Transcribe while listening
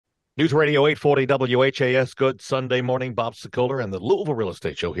News Radio 840 WHAS. Good Sunday morning. Bob Sokoler and the Louisville Real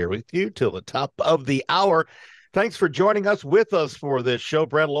Estate Show here with you till the top of the hour. Thanks for joining us for this show.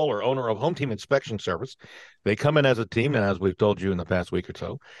 Brad Lawler, owner of Home Team Inspection Service. They come in as a team, and as we've told you in the past week or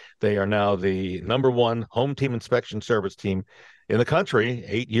so, they are now the #1 Home Team Inspection Service team in the country,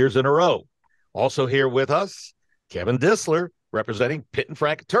 8 years in a row. Also here with us, Kevin Dissler, representing Pitt and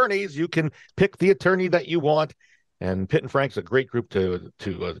Frank Attorneys. You can pick the attorney that you want. And Pitt and Frank's a great group to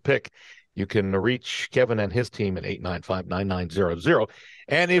pick. You can reach Kevin and his team at 895-9900.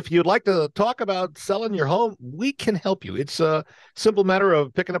 And if you'd like to talk about selling your home, we can help you. It's a simple matter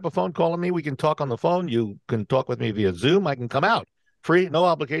of picking up a phone, calling me. We can talk on the phone. You can talk with me via Zoom. I can come out free, no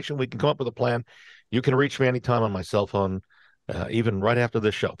obligation. We can come up with a plan. You can reach me anytime on my cell phone, even right after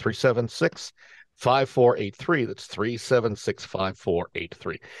this show, 376-5483. That's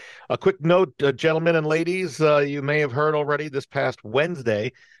 376-5483. A quick note, gentlemen and ladies, you may have heard already this past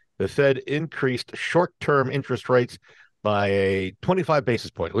Wednesday, the Fed increased short-term interest rates by a 25 basis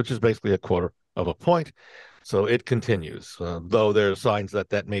point, which is basically a quarter of a point. So it continues, though there are signs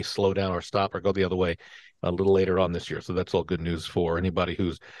that may slow down or stop or go the other way a little later on this year. So that's all good news for anybody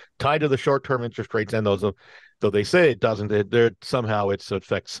who's tied to the short-term interest rates, and those, though they say it doesn't, somehow it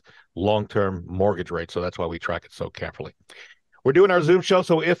affects long-term mortgage rates. So that's why we track it so carefully. We're doing our Zoom show,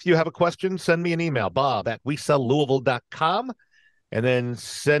 so if you have a question, send me an email, bob@wesellouisville.com, and then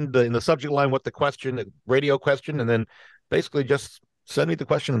send in the subject line what the question, radio question, and then basically just send me the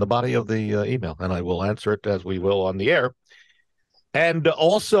question in the body of the email, and I will answer it as we will on the air. And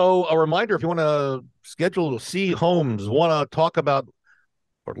also a reminder, if you want to see homes, want to talk about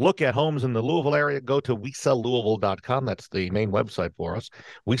or look at homes in the Louisville area, go to wesellouisville.com. That's the main website for us,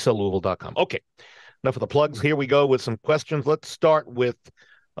 wesellouisville.com. Okay, enough of the plugs. Here we go with some questions. Let's start with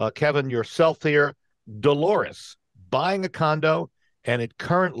Kevin, yourself here. Dolores, buying a condo, and it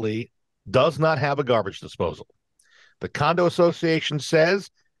currently does not have a garbage disposal. The condo association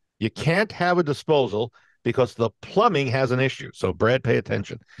says you can't have a disposal because the plumbing has an issue. So, Brad, pay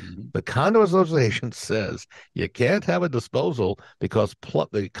attention. Mm-hmm. The condo association says you can't have a disposal because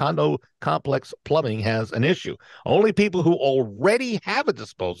the condo complex plumbing has an issue. Only people who already have a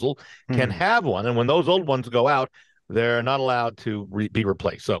disposal can have one. And when those old ones go out, they're not allowed to be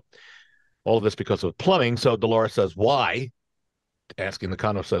replaced. So all of this because of plumbing. So Dolores says, why? Asking the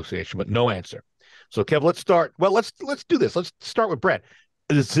condo association, but no answer. So, Kev, let's start. Well, let's do this. Let's start with Brad.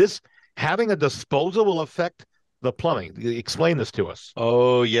 Is this having a disposal will affect the plumbing? Explain this to us.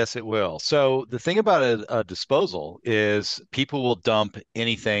 Oh, yes, it will. So the thing about a disposal is people will dump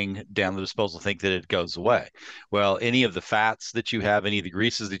anything down the disposal, think that it goes away. Well, any of the fats that you have, any of the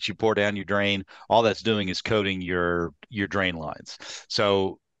greases that you pour down your drain, all that's doing is coating your drain lines.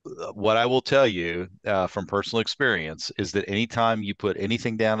 So what I will tell you from personal experience is that anytime you put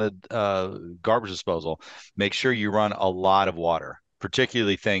anything down a garbage disposal, make sure you run a lot of water,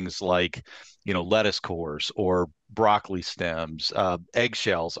 particularly things like, lettuce cores or broccoli stems.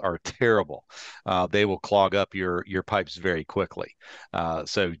 Eggshells are terrible. They will clog up your pipes very quickly.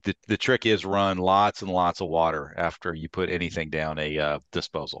 So the trick is run lots and lots of water after you put anything down a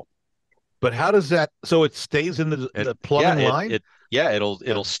disposal. But how does that? So it stays in the plumbing line?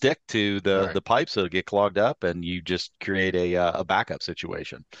 It'll stick to the pipes. It'll get clogged up, and you just create a backup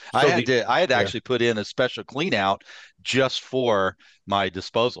situation. So I had to actually put in a special clean out just for my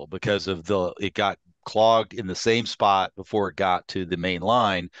disposal because it got clogged in the same spot before it got to the main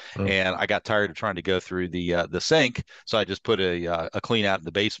line, and I got tired of trying to go through the sink, so I just put a clean out in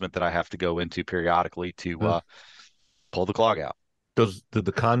the basement that I have to go into periodically to pull the clog out. Did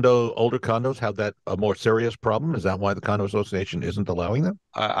the older condos have a more serious problem? Is that why the condo association isn't allowing them?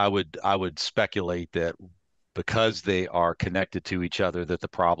 I would speculate that because they are connected to each other, that the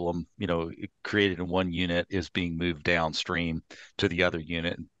problem, created in one unit is being moved downstream to the other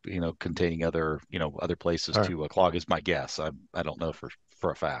unit, containing other places to clog is my guess. I don't know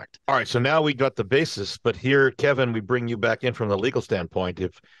for a fact. All right. So now we got the basis, but here, Kevin, we bring you back in from the legal standpoint.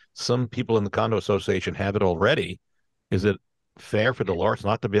 If some people in the condo association have it already, is it fair for Dolores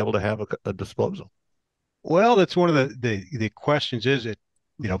not to be able to have a disposal? Well, that's one of the questions. Is it,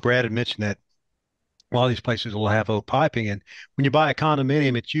 Brad had mentioned that a lot of these places will have oak piping, and when you buy a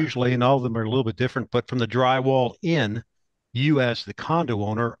condominium, it's usually, and all of them are a little bit different, but from the drywall in, you as the condo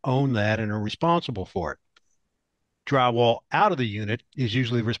owner own that and are responsible for it. Drywall out of the unit is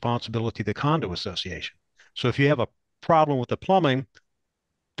usually the responsibility of the condo association. So if you have a problem with the plumbing,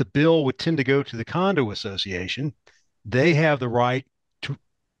 the bill would tend to go to the condo association. They have the right to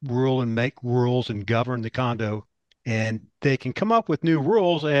rule and make rules and govern the condo, and they can come up with new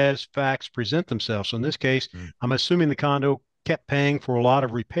rules as facts present themselves. So in this case, I'm assuming the condo kept paying for a lot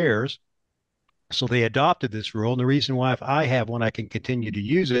of repairs. So they adopted this rule. And the reason why, if I have one, I can continue to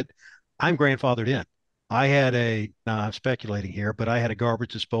use it, I'm grandfathered in. Now I'm speculating here, but I had a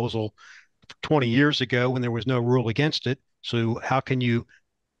garbage disposal 20 years ago when there was no rule against it. So how can you,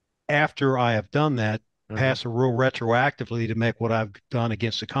 after I have done that, Mhm. pass a rule retroactively to make what I've done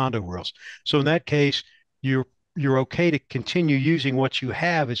against the condo rules? So in that case, you're you're okay to continue using what you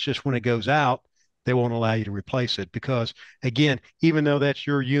have. It's just when it goes out, they won't allow you to replace it because, again, even though that's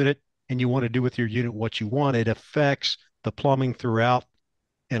your unit and you want to do with your unit what you want, it affects the plumbing throughout.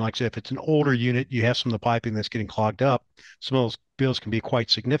 And like I said, if it's an older unit, you have some of the piping that's getting clogged up. Some of those bills can be quite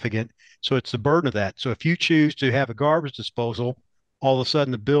significant. So it's the burden of that. So if you choose to have a garbage disposal, all of a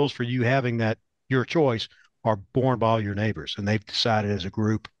sudden the bills for you having that, your choice, are borne by all your neighbors. And they've decided as a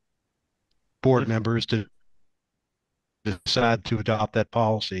group, board Mhm. members, to decide to adopt that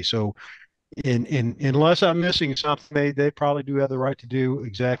policy. So unless I'm missing something, they probably do have the right to do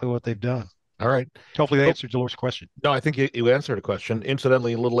exactly what they've done. All right. Hopefully that Oh, answered Dolores' question. no, I think you answered a question.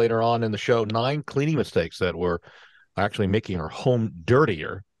 Incidentally, a little later on in the show, 9 cleaning mistakes that were actually making our home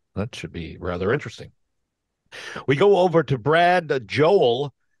dirtier. That should be rather interesting. We go over to Brad.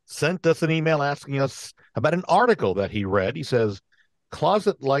 Joel sent us an email asking us about an article that he read. He says,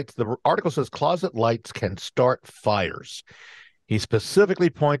 closet lights, the article says closet lights can start fires. He specifically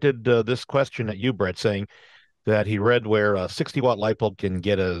pointed this question at you, Brett, saying that he read where a 60-watt light bulb can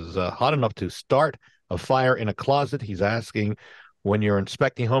get as hot enough to start a fire in a closet. He's asking, when you're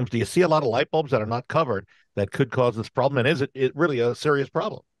inspecting homes, do you see a lot of light bulbs that are not covered that could cause this problem? And is it really a serious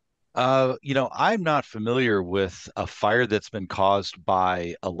problem? I'm not familiar with a fire that's been caused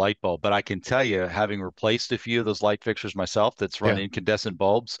by a light bulb, but I can tell you, having replaced a few of those light fixtures myself that's run Yeah. incandescent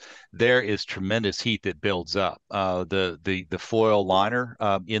bulbs, there is tremendous heat that builds up. The foil liner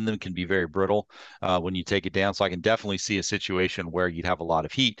in them can be very brittle when you take it down. So I can definitely see a situation where you'd have a lot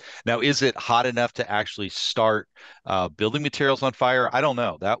of heat. Now, is it hot enough to actually start building materials on fire? I don't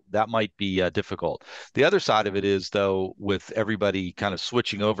know. That might be difficult. The other side of it is, though, with everybody kind of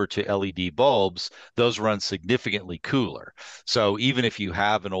switching over to LED bulbs, those run significantly cooler. So even if you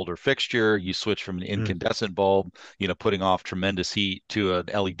have an older fixture, you switch from an Mm. incandescent bulb, putting off tremendous heat, to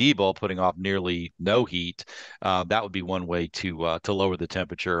an LED bulb putting off nearly no heat. That would be one way to lower the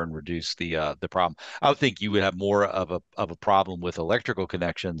temperature and reduce the problem. I would think you would have more of a problem with electrical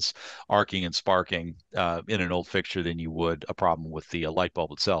connections arcing and sparking in an old fixture than you would a problem with the light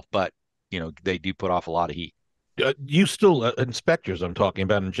bulb itself. But they do put off a lot of heat. You still, inspectors I'm talking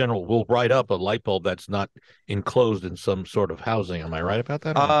about in general, will write up a light bulb that's not enclosed in some sort of housing. Am I right about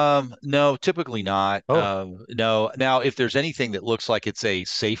that or no? No, typically not. Oh, No. Now, if there's anything that looks like it's a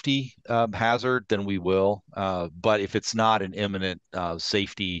safety hazard, then we will. But if it's not an imminent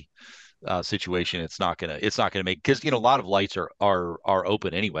safety situation, it's not gonna make, because a lot of lights are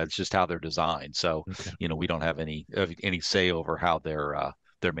open anyway. It's just how they're designed. So okay. we don't have any say over how they're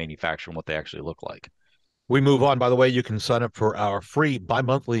manufactured and what they actually look like. We move on. By the way, you can sign up for our free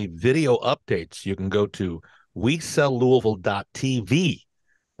bi-monthly video updates. You can go to WeSellLouisville.tv.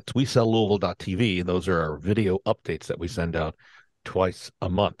 That's WeSellLouisville.tv. And those are our video updates that we send out twice a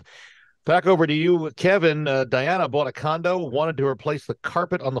month. Back over to you, Kevin. Diana bought a condo, wanted to replace the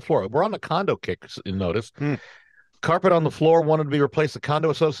carpet on the floor. We're on the condo kick, you notice. Hmm. Carpet on the floor wanted to be replaced. The condo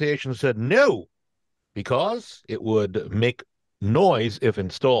association said no, because it would make noise if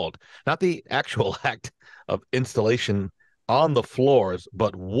installed. Not the actual act of installation on the floors,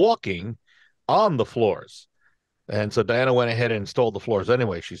 but walking on the floors. And so Diana went ahead and installed the floors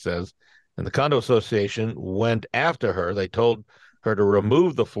anyway, she says. And the condo association went after her. They told her to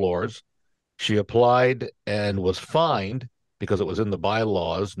remove the floors. She applied and was fined because it was in the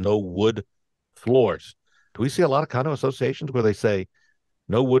bylaws, no wood floors. Do we see a lot of condo associations where they say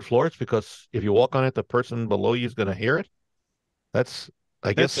no wood floors because if you walk on it, the person below you is going to hear it? That's,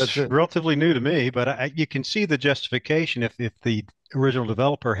 I guess that's That's it. relatively new to me, but you can see the justification if the original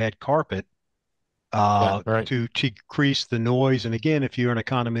developer had carpet Yeah, right. to decrease the noise. And again, if you're in a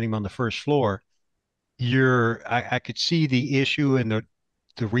condominium on the first floor, I could see the issue and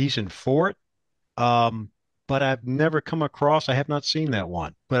the reason for it. Um, but I've never come across, I have not seen that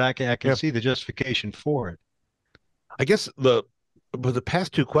one, but I can Yeah. see the justification for it. I guess the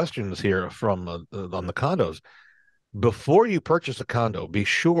past two questions here from on the condos, before you purchase a condo, be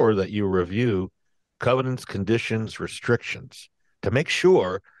sure that you review covenants, conditions, restrictions to make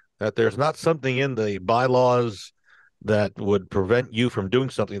sure that there's not something in the bylaws that would prevent you from doing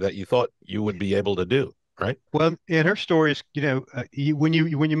something that you thought you would be able to do, right? Well, in her story is, when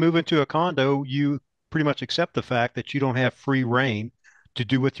you move into a condo, you pretty much accept the fact that you don't have free reign to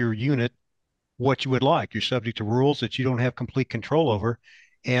do with your unit what you would like. You're subject to rules that you don't have complete control over.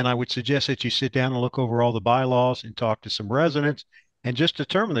 And I would suggest that you sit down and look over all the bylaws and talk to some residents and just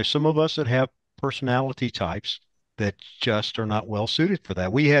determine there's some of us that have personality types that just are not well suited for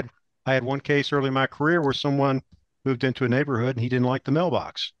that. I had one case early in my career where someone moved into a neighborhood and he didn't like the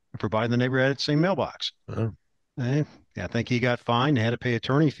mailbox, provided the neighbor had the same mailbox. Uh-huh. And I think he got fined, had to pay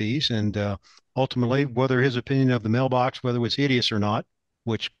attorney fees, and ultimately, whether his opinion of the mailbox, whether it was hideous or not,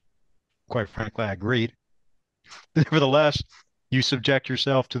 which quite frankly I agreed, nevertheless, you subject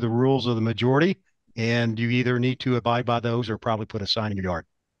yourself to the rules of the majority, and you either need to abide by those or probably put a sign in your yard.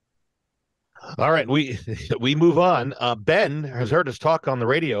 All right, we move on. Ben has heard us talk on the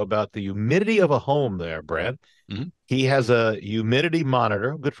radio about the humidity of a home there, Brad. Mm-hmm. He has a humidity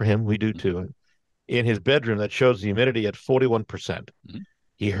monitor. Good for him. We do too. In his bedroom that shows the humidity at 41%. Mm-hmm.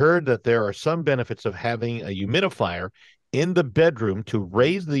 He heard that there are some benefits of having a humidifier in the bedroom to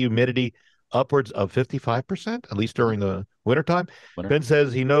raise the humidity upwards of 55%, at least during the wintertime. Ben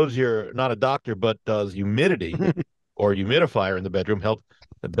says he knows you're not a doctor, but does humidity or humidifier in the bedroom help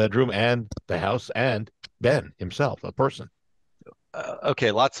the bedroom and the house and Ben himself, a person?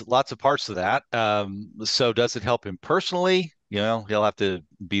 Okay, lots of parts to that. So does it help him personally? He'll have to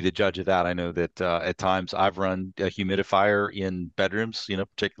be the judge of that. I know that at times I've run a humidifier in bedrooms,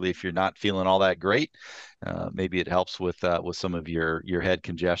 particularly if you're not feeling all that great. Maybe it helps with some of your head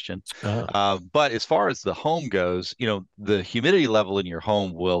congestion. But as far as the home goes, the humidity level in your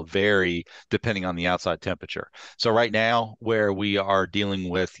home will vary depending on the outside temperature. So right now, where we are dealing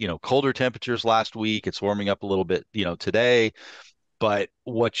with, colder temperatures last week, it's warming up a little bit, today. But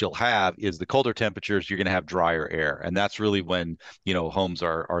what you'll have is the colder temperatures, you're going to have drier air. And that's really when, homes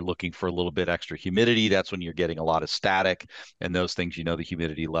are looking for a little bit extra humidity. That's when you're getting a lot of static and those things, the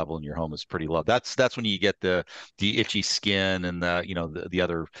humidity level in your home is pretty low. That's when you get the itchy skin and the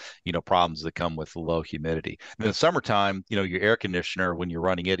other, problems that come with low humidity. And in the summertime, your air conditioner, when you're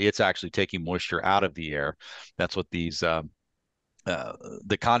running it, it's actually taking moisture out of the air. That's what these, the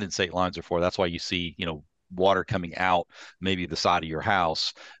condensate lines are for. That's why you see, water coming out maybe the side of your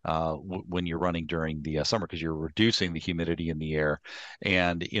house when you're running during the summer, because you're reducing the humidity in the air.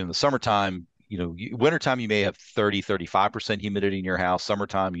 And in the summertime, wintertime, you may have 35% humidity in your house.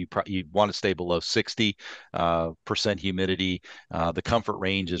 Summertime, you want to stay below 60% humidity. The comfort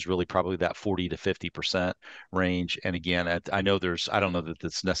range is really probably that 40 to 50% range. And again, I don't know that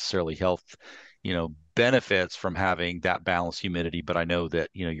that's necessarily health, benefits from having that balanced humidity, but I know that,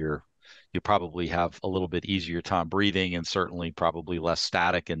 you probably have a little bit easier time breathing and certainly probably less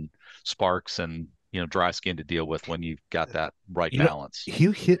static and sparks and, dry skin to deal with when you've got that right balance. He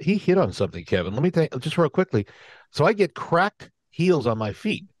hit on something, Kevin. Let me think just real quickly. So I get cracked heels on my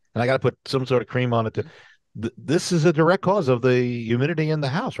feet and I got to put some sort of cream on it. This is a direct cause of the humidity in the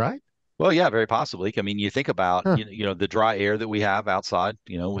house, right? Well, yeah, very possibly. I mean, you think about, the dry air that we have outside,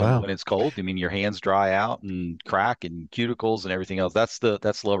 when it's cold. I mean, your hands dry out and crack and cuticles and everything else.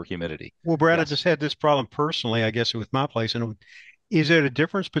 That's lower humidity. Well, Brad, yes. I just had this problem personally, I guess, with my place. And is there a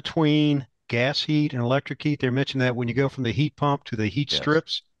difference between gas heat and electric heat? They mentioned that when you go from the heat pump to the heat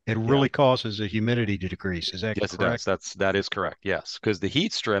strips, it really causes the humidity to decrease. Is that correct? Yes, it does. That is correct. Yes, because the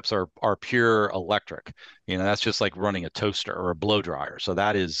heat strips are pure electric. That's just like running a toaster or a blow dryer. So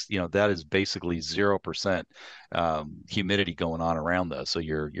that is basically 0% humidity going on around those. So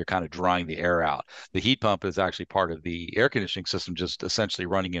you're kind of drying the air out. The heat pump is actually part of the air conditioning system, just essentially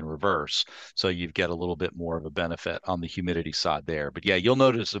running in reverse. So you get a little bit more of a benefit on the humidity side there. But yeah, you'll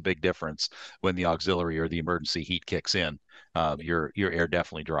notice a big difference when the auxiliary or the emergency heat kicks in. Your air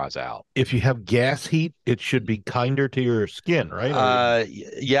definitely dries out. If you have gas heat, it should be kinder to your skin, right?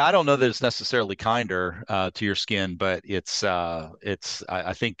 Yeah, I don't know that it's necessarily kinder to your skin, but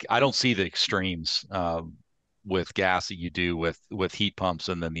I think I don't see the extremes with gas that you do with heat pumps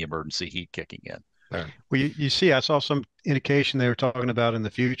and then the emergency heat kicking in. Well, you see, I saw some indication they were talking about in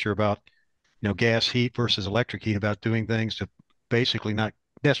the future about, gas heat versus electric heat, about doing things to basically not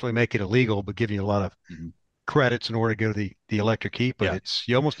necessarily make it illegal, but giving you a lot of credits in order to go to the electric heat. But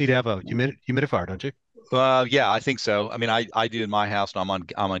you almost need to have a humidifier, don't you? Yeah, I think so. I mean, I do in my house, and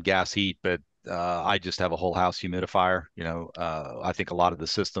I'm on gas heat, but I just have a whole house humidifier. I think a lot of the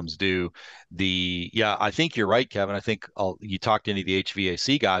systems do. I think you're right, Kevin. I think you talk to any of the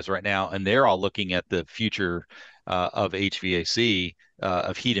HVAC guys right now, and they're all looking at the future of HVAC,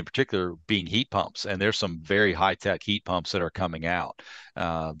 of heat in particular, being heat pumps. And there's some very high tech heat pumps that are coming out.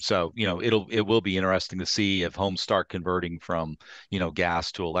 So it will be interesting to see if homes start converting from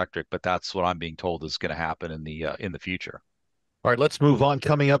gas to electric. But that's what I'm being told is going to happen in the future. All right, let's move on.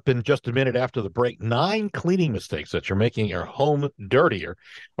 Coming up in just a minute after the break, 9 cleaning mistakes that you're making your home dirtier.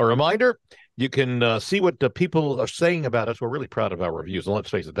 A reminder, You can see what the people are saying about us. We're really proud of our reviews. And let's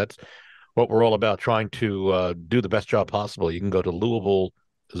face it, that's what we're all about, trying to do the best job possible. You can go to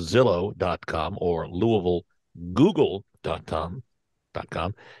LouisvilleZillow.com or LouisvilleGoogle.com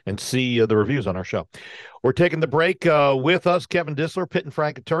and see the reviews on our show. We're taking the break with us, Kevin Dissler, Pitt and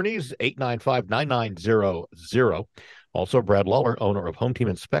Frank Attorneys, 895-9900. Also, Brad Lawler, owner of Home Team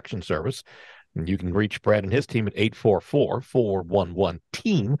Inspection Service. And you can reach Brad and his team at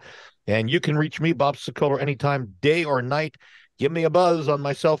 844-411-TEAM. And you can reach me, Bob Sokoler, anytime, day or night. Give me a buzz on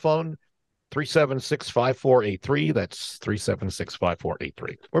my cell phone, 376-5483. That's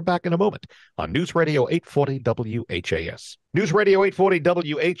 376-5483. We're back in a moment on News Radio 840 WHAS. News Radio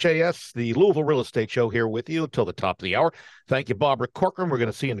 840 WHAS, the Louisville Real Estate Show, here with you until the top of the hour. Thank you, Barbara Corcoran. We're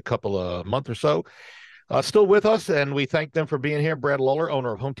going to see you in a couple of months or so. Still with us, and we thank them for being here. Brad Lawler,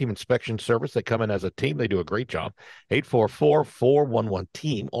 owner of Home Team Inspection Service. They come in as a team. They do a great job.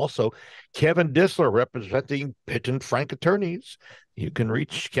 844-411-TEAM. Also, Kevin Dissler, representing Pitt and Frank Attorneys. You can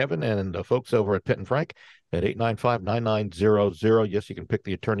reach Kevin and the folks over at Pitt and Frank at 895-9900. Yes, you can pick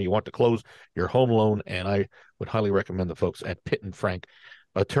the attorney you want to close your home loan, and I would highly recommend the folks at Pitt and Frank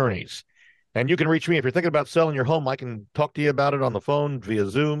Attorneys. And you can reach me if you're thinking about selling your home. I can talk to you about it on the phone, via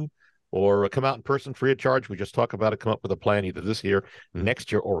Zoom, or come out in person free of charge. We just talk about it, come up with a plan either this year, next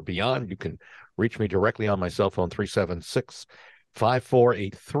year, or beyond. You can reach me directly on my cell phone,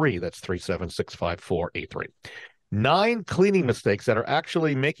 376-5483. That's 376-5483. 9 cleaning mistakes that are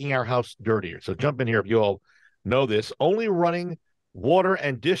actually making our house dirtier. So jump in here if you all know this. Only running water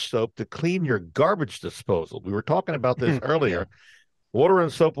and dish soap to clean your garbage disposal. We were talking about this earlier. Water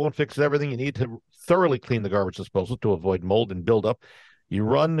and soap won't fix everything. You need to thoroughly clean the garbage disposal to avoid mold and buildup. You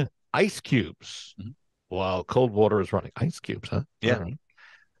run ice cubes while cold water is running. Ice cubes, huh? Yeah. All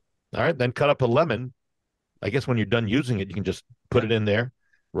right. Then cut up a lemon. I guess when you're done using it, you can just put it in there,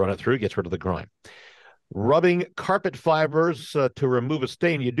 run it through, gets rid of the grime. Rubbing carpet fibers to remove a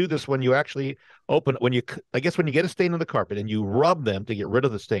stain. You do this when you actually open, when you get a stain on the carpet and you rub them to get rid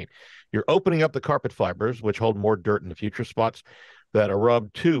of the stain, you're opening up the carpet fibers, which hold more dirt in the future. Spots that are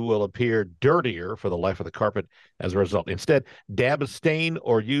rubbed too will appear dirtier for the life of the carpet as a result. Instead, dab a stain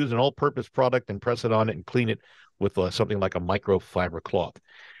or use an all-purpose product and press it on it and clean it with something like a microfiber cloth.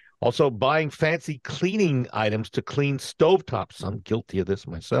 Also, buying fancy cleaning items to clean stovetops. I'm guilty of this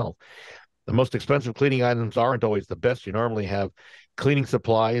myself. The most expensive cleaning items aren't always the best. You normally have cleaning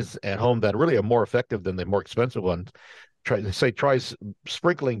supplies at home that really are more effective than the more expensive ones. Try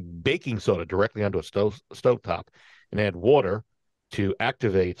sprinkling baking soda directly onto a stovetop and add water to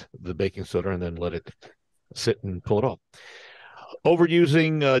activate the baking soda and then let it sit and pull it off.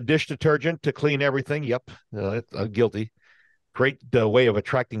 Overusing dish detergent to clean everything. Yep, I'm guilty. Great way of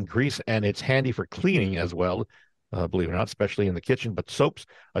attracting grease, and it's handy for cleaning as well, believe it or not, especially in the kitchen. But soaps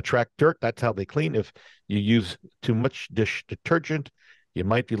attract dirt. That's how they clean. If you use too much dish detergent, you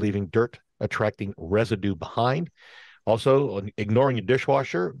might be leaving dirt, attracting residue behind. Also, ignoring your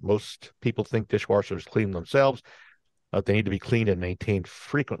dishwasher. Most people think dishwashers clean themselves. They need to be cleaned and maintained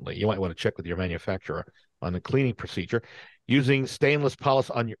frequently. You might want to check with your manufacturer on the cleaning procedure. Using stainless polish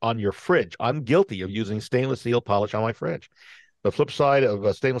on your fridge. I'm guilty of using stainless steel polish on my fridge. The flip side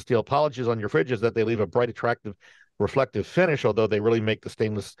of stainless steel polishes on your fridge is that they leave a bright, attractive, reflective finish, although they really make the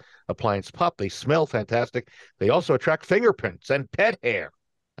stainless appliance pop. They smell fantastic. They also attract fingerprints and pet hair.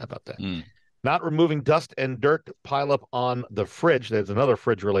 How about that? Not removing dust and dirt pile up on the fridge. There's another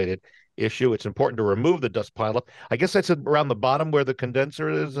fridge-related issue. It's important to remove the dust pileup. I guess that's around the bottom where the condenser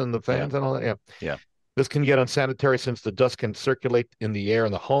is and the fans and all that. Yeah. This can get unsanitary since the dust can circulate in the air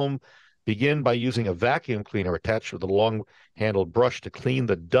in the home. Begin by using a vacuum cleaner attached with a long-handled brush to clean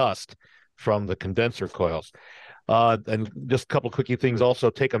the dust from the condenser coils. And just a couple of quickie things.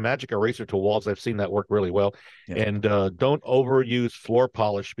 Also, take a magic eraser to walls. I've seen that work really well. Yeah. And don't overuse floor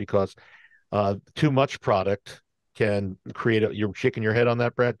polish because too much product can create you're shaking your head on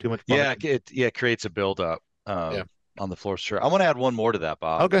that, Brad? Too much product? Yeah, it creates a buildup on the floor. Sure. I want to add one more to that,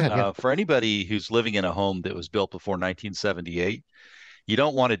 Bob. Oh, go ahead. For anybody who's living in a home that was built before 1978, you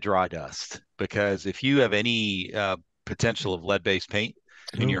don't want to dry dust, because if you have any potential of lead-based paint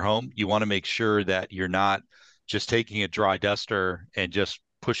in your home, you want to make sure that you're not just taking a dry duster and just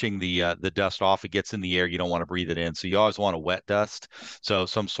pushing the dust off. It gets in the air. You don't want to breathe it in. So you always want a wet dust. So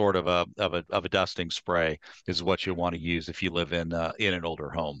some sort of a dusting spray is what you want to use if you live in an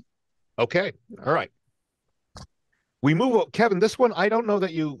older home. Okay. All right. We move, Kevin, this one, I don't know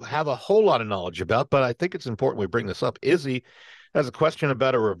that you have a whole lot of knowledge about, but I think it's important we bring this up. Izzy has a question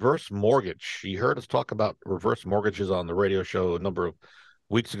about a reverse mortgage. She heard us talk about reverse mortgages on the radio show a number of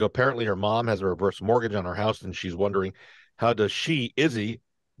weeks ago. Apparently her mom has a reverse mortgage on her house, and she's wondering, how does she, Izzy,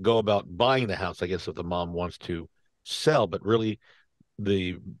 go about buying the house, I guess, if the mom wants to sell, but really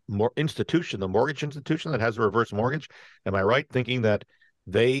the the mortgage institution that has a reverse mortgage. Am I right thinking that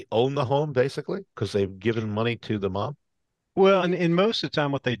they own the home basically because they've given money to the mom? Well, and most of the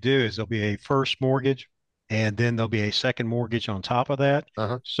time, what they do is there'll be a first mortgage, and then there'll be a second mortgage on top of that.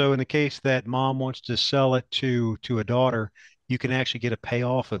 Uh-huh. So in the case that mom wants to sell it to a daughter, you can actually get a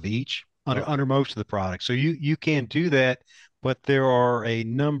payoff of each Oh, under most of the products. So you can do that, but there are a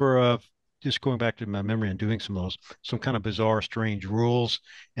number of, just going back to my memory and doing some of those, some kind of bizarre, strange rules.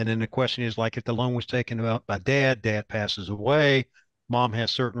 And then the question is, like, if the loan was taken out by dad, dad passes away, mom has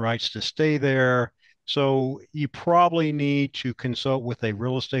certain rights to stay there. So you probably need to consult with a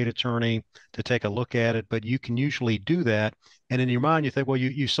real estate attorney to take a look at it, but you can usually do that. And in your mind, you think, well,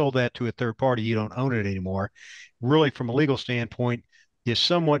 you sold that to a third party, you don't own it anymore. Really, from a legal standpoint, you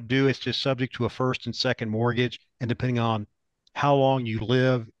somewhat do. It's just subject to a first and second mortgage, and depending on how long you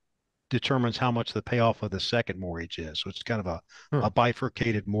live, determines how much the payoff of the second mortgage is. So it's kind of huh. a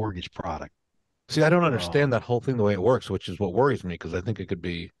bifurcated mortgage product. See, I don't Oh, understand that whole thing the way it works, which is what worries me because I think it could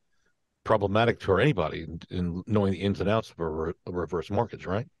be problematic for anybody in knowing the ins and outs of a reverse mortgage,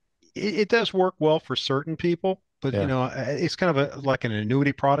 right? it does work well for certain people, but Yeah. it's kind of like an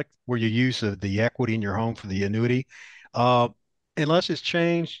annuity product where you use the equity in your home for the annuity. Uh, Unless it's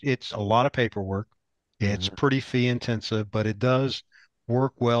changed, it's a lot of paperwork. It's Hmm. pretty fee intensive, but it does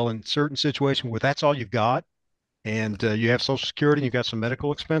work well in certain situations where that's all you've got, and you have Social Security and you've got some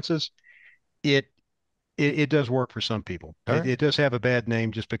medical expenses. It it does work for some people. All right. It does have a bad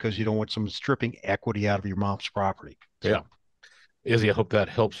name just because you don't want someone stripping equity out of your mom's property. Yeah. So. Izzy, I hope that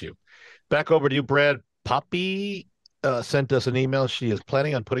helps you. Back over to you, Brad. Poppy sent us an email. She is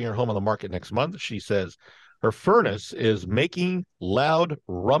planning on putting her home on the market next month. She says her furnace is making loud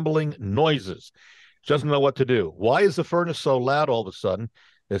rumbling noises. She doesn't know what to do. Why is the furnace so loud all of a sudden?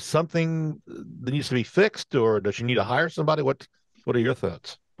 Is something that needs to be fixed, or does she need to hire somebody? What are your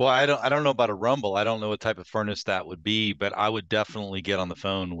thoughts? Well, I don't know about a Rumble. I don't know what type of furnace that would be, but I would definitely get on the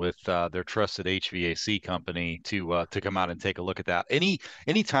phone with their trusted HVAC company to come out and take a look at that.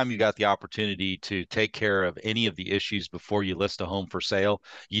 Anytime you got the opportunity to take care of any of the issues before you list a home for sale,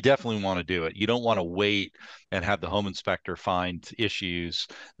 you definitely want to do it. You don't want to wait and have the home inspector find issues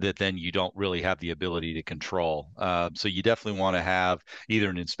that then you don't really have the ability to control. So you definitely want to have either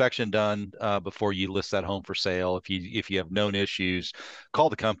an inspection done before you list that home for sale. If you have known issues, call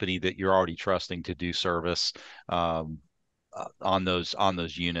the company that you're already trusting to do service um, on those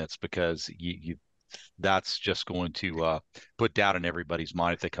units because you that's just going to put doubt in everybody's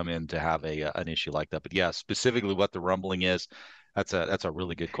mind if they come in to have a an issue like that. But yeah, specifically what the rumbling is, that's a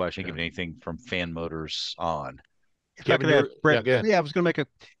really good question. Yeah. Give anything from fan motors on. If I Kevin, could add, you're yeah, Brett, go ahead. yeah, I was going to make a,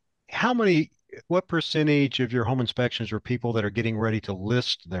 how many, what percentage of your home inspections are people that are getting ready to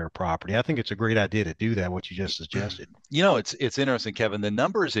list their property? I think it's a great idea to do that, what you just suggested. You know, it's interesting, Kevin. The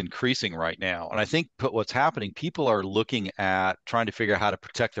number is increasing right now, and I think what's happening, people are looking at trying to figure out how to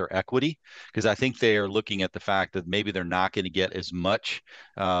protect their equity because I think they are looking at the fact that maybe they're not going to get as much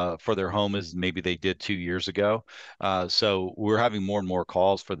for their home as maybe they did 2 years ago. So we're having more and more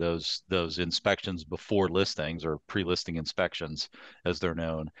calls for those inspections before listings or pre-listing inspections, as they're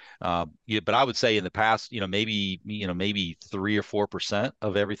known. Yeah, but I would say in the past, maybe 3 or 4%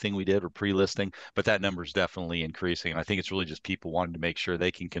 of everything we did were pre-listing, but that number is definitely increasing. And I think it's really just people wanting to make sure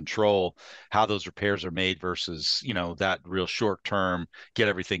they can control how those repairs are made versus, that real short term, get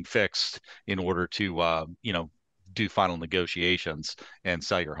everything fixed in order to, do final negotiations and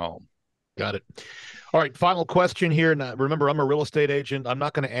sell your home. Got it. All right, final question here. Now, remember, I'm a real estate agent. I'm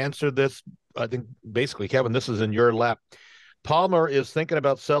not going to answer this. I think basically, Kevin, this is in your lap. Palmer is thinking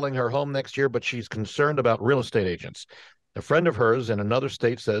about selling her home next year, but she's concerned about real estate agents. A friend of hers in another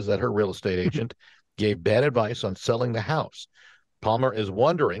state says that her real estate agent gave bad advice on selling the house. Palmer is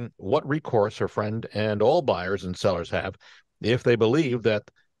wondering what recourse her friend and all buyers and sellers have if they believe that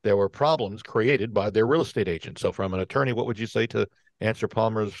there were problems created by their real estate agent. So, from an attorney, what would you say to answer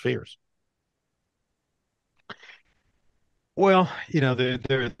Palmer's fears? Well,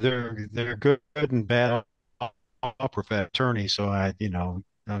 they're good and bad professional attorneys. So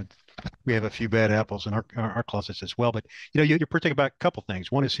we have a few bad apples in our closets as well. But you're thinking about a couple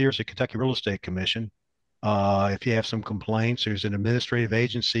things. One is here's the Kentucky Real Estate Commission. If you have some complaints, there's an administrative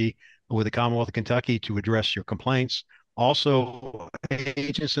agency with the Commonwealth of Kentucky to address your complaints. Also,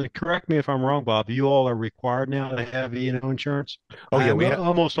 agents, and correct me if I'm wrong, Bob, you all are required now to have E&O insurance. Oh, yeah, we have.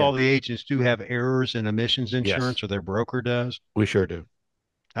 Almost Yeah, all the agents do have errors and omissions yes, insurance, or their broker does. we sure do.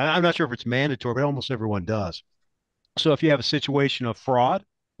 I'm not sure if it's mandatory, but almost everyone does. So if you have a situation of fraud,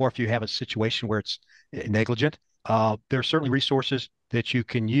 or if you have a situation where it's negligent, There are certainly resources that you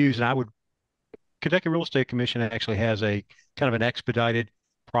can use, and I would Kentucky Real Estate Commission actually has a kind of an expedited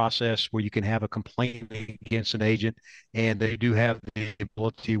process where you can have a complaint against an agent, and they do have the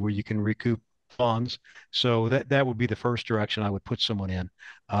ability where you can recoup funds. So that would be the first direction I would put someone in.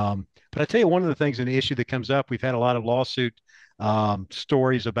 But I tell you, one of the things, an issue that comes up, we've had a lot of lawsuit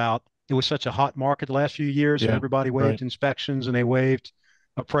stories about it was such a hot market the last few years, and Yeah, everybody right. waived inspections and they waived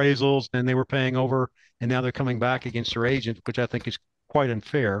appraisals, and they were paying over, and now they're coming back against their agent, which I think is quite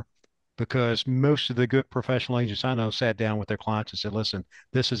unfair because most of the good professional agents I know sat down with their clients and said, listen,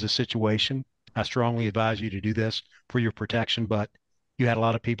 this is a situation. I strongly advise you to do this for your protection. But you had a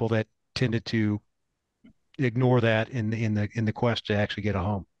lot of people that tended to ignore that in the quest to actually get a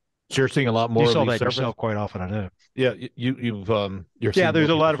home. So you're seeing a lot You more of saw these that surface. yourself quite often, I know. Yeah, you're Yeah, seeing more there's a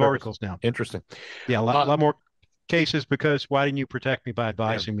people lot of surface. articles now. Interesting. Yeah, a Uh, lot more cases because why didn't you protect me by yeah.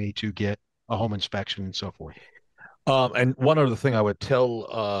 advising me to get a home inspection and so forth? And one other thing I would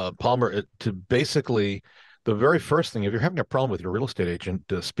tell Palmer to basically the very first thing, if you're having a problem with your real estate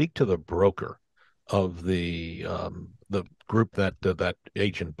agent, speak to the broker of the group that that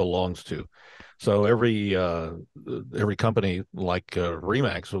agent belongs to. So every company like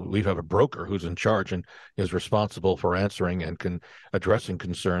Remax, we have a broker who's in charge and is responsible for answering and addressing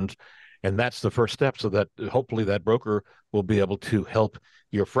concerns. And that's the first step, so that hopefully that broker will be able to help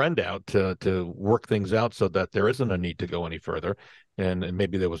your friend out to work things out so that there isn't a need to go any further. And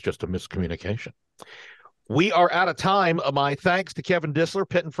maybe there was just a miscommunication. We are out of time. My thanks to Kevin Dissler,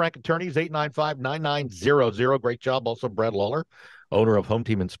 Pitt and Frank Attorneys, 895-9900. Great job. Also, Brad Lawler, owner of Home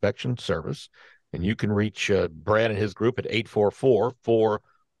Team Inspection Service. And you can reach Brad and his group at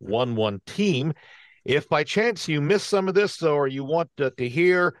 844-411-TEAM. If by chance you missed some of this or you want to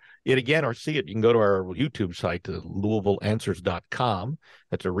hear it again or see it, you can go to our YouTube site, LouisvilleAnswers.com.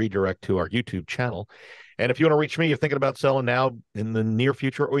 That's a redirect to our YouTube channel. And if you want to reach me, you're thinking about selling now, in the near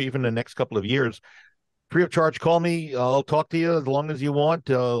future, or even the next couple of years, free of charge, call me. I'll talk to you as long as you want.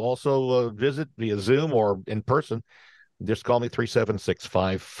 Also, visit via Zoom or in person. Just call me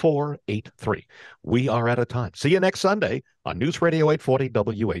 376-5483. We are out of time. See you next Sunday on News Radio 840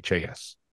 WHAS.